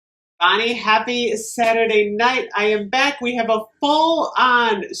Bonnie, happy Saturday night. I am back. We have a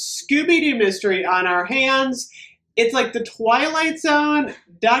full-on Scooby-Doo mystery on our hands. It's like the Twilight Zone,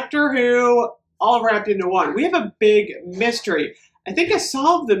 Doctor Who, all wrapped into one. We have a big mystery. I think I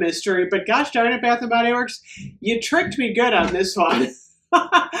solved the mystery, but gosh darn it, Bath & Body Works, you tricked me good on this one.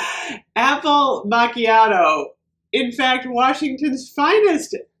 Apple Macchiato. In fact, Washington's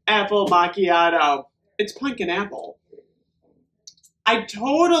finest apple macchiato. It's pumpkin apple. I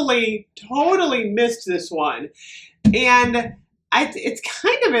totally missed this one. And it's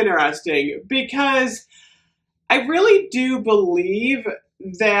kind of interesting because I really do believe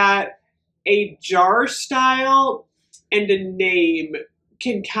that a jar style and a name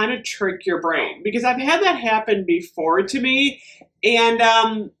can kind of trick your brain, because I've had that happen before to me.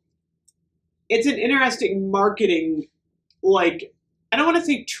 And it's an interesting marketing, like, I don't want to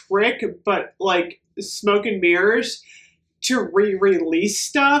say trick, but like smoke and mirrors to re-release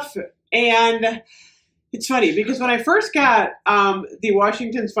stuff. And it's funny because when I first got the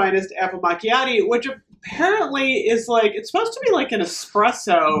Washington's finest apple macchiato, which apparently is like, it's supposed to be like an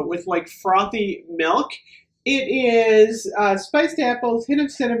espresso with like frothy milk. It is spiced apples, hint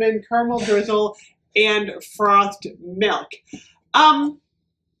of cinnamon, caramel drizzle, and frothed milk. I'm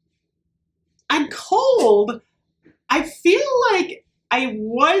cold. I feel like I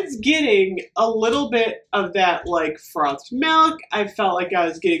was getting a little bit of that like frothed milk. I felt like I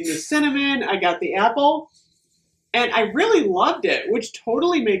was getting the cinnamon. I got the apple. And I really loved it, which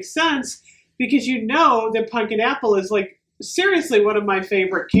totally makes sense because you know that pumpkin apple is like seriously one of my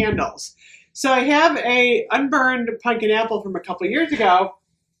favorite candles. So I have a unburned pumpkin apple from a couple years ago.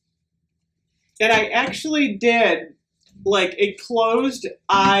 And I actually did like a closed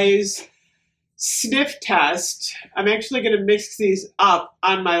eyes sniff test. I'm actually going to mix these up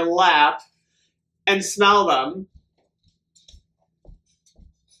on my lap and smell them.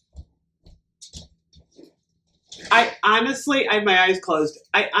 I honestly, I have my eyes closed.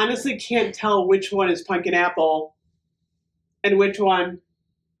 I honestly can't tell which one is pumpkin apple and which one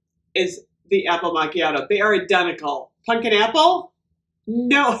is the apple macchiato. They are identical. Pumpkin apple?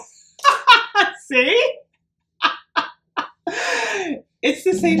 No. See? It's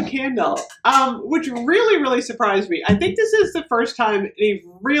the same candle, which really surprised me. I think this is the first time in a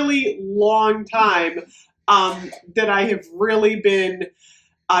really long time that I have really been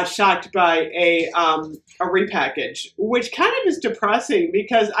shocked by a repackage, which kind of is depressing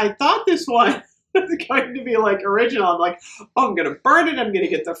because I thought this one was going to be like original. I'm like, oh, I'm going to burn it. I'm going to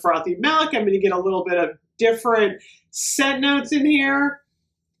get the frothy milk. I'm going to get a little bit of different scent notes in here.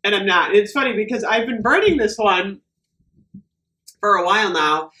 And I'm not. It's funny because I've been burning this one for a while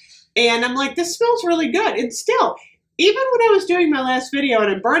now, and I'm like, this smells really good. And still, even when I was doing my last video and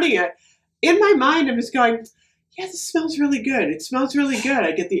I'm burning it, in my mind I'm just going, yeah, this smells really good. It smells really good.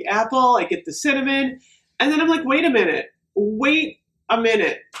 I get the apple, I get the cinnamon, and then I'm like, wait a minute.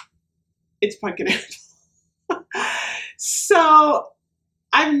 It's pumpkin apple. So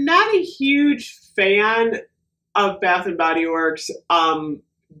I'm not a huge fan of Bath & Body Works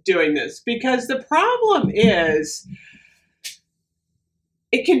doing this, because the problem is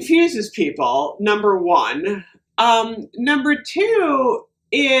it confuses people, number one. Number two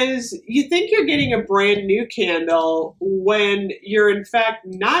is you think you're getting a brand new candle when you're in fact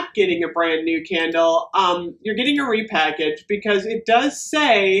not getting a brand new candle. You're getting a repackage because it does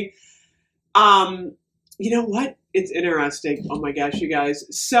say, you know what? It's interesting. Oh my gosh, you guys.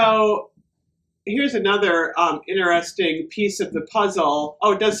 So here's another interesting piece of the puzzle.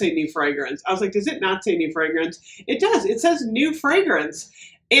 Oh, it does say new fragrance. I was like, does it not say new fragrance? It does. It says new fragrance.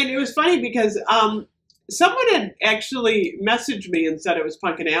 And it was funny because someone had actually messaged me and said it was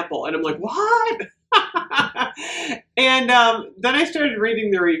pumpkin apple. And I'm like, what? And then I started reading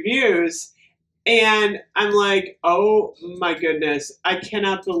the reviews. And I'm like, oh my goodness, I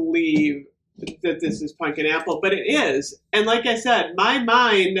cannot believe that this is pumpkin apple. But it is. And like I said, my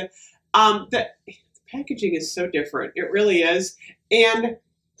mind... the packaging is so different. It really is. And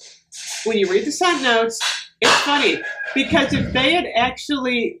when you read the scent notes, it's funny because if they had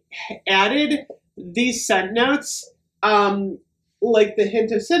actually added these scent notes, like the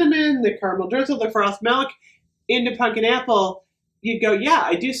hint of cinnamon, the caramel drizzle, the frothed milk into pumpkin apple, you'd go, yeah,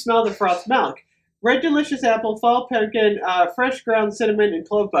 I do smell the frothed milk. Red delicious apple, fall pumpkin, fresh ground cinnamon, and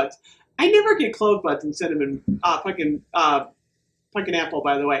clove buds. I never get clove buds and cinnamon pumpkin apple,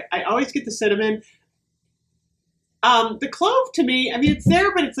 by the way. I always get the cinnamon. The clove, to me, I mean, it's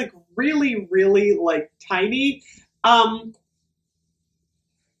there, but it's like really like tiny.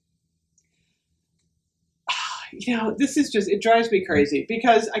 You know, this is just, it drives me crazy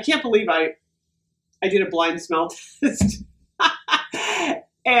because I can't believe I did a blind smell test.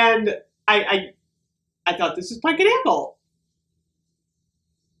 And I thought this was pumpkin apple.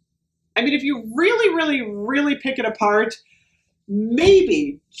 I mean, if you really, really, really pick it apart,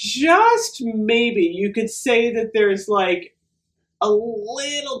 maybe, just maybe, you could say that there's like a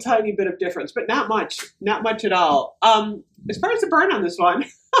little tiny bit of difference, but not much at all. As far as the burn on this one,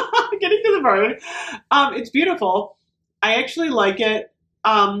 getting to the burn, it's beautiful. I actually like it.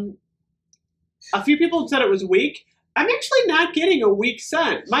 A few people said it was weak. I'm actually not getting a weak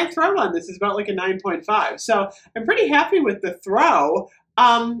scent. My throw on this is about like a 9.5, so I'm pretty happy with the throw.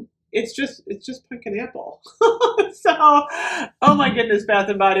 It's just pumpkin apple. So, oh my goodness, Bath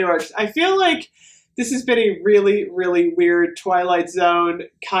and Body Works. I feel like this has been a really, really weird Twilight Zone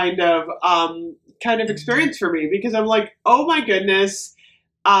kind of experience for me, because I'm like, oh my goodness,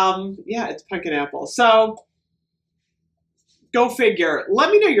 yeah, it's pumpkin apple. So go figure. Let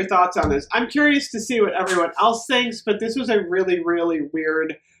me know your thoughts on this. I'm curious to see what everyone else thinks, but this was a really, really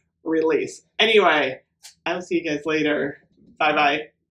weird release. Anyway, I will see you guys later. Bye bye.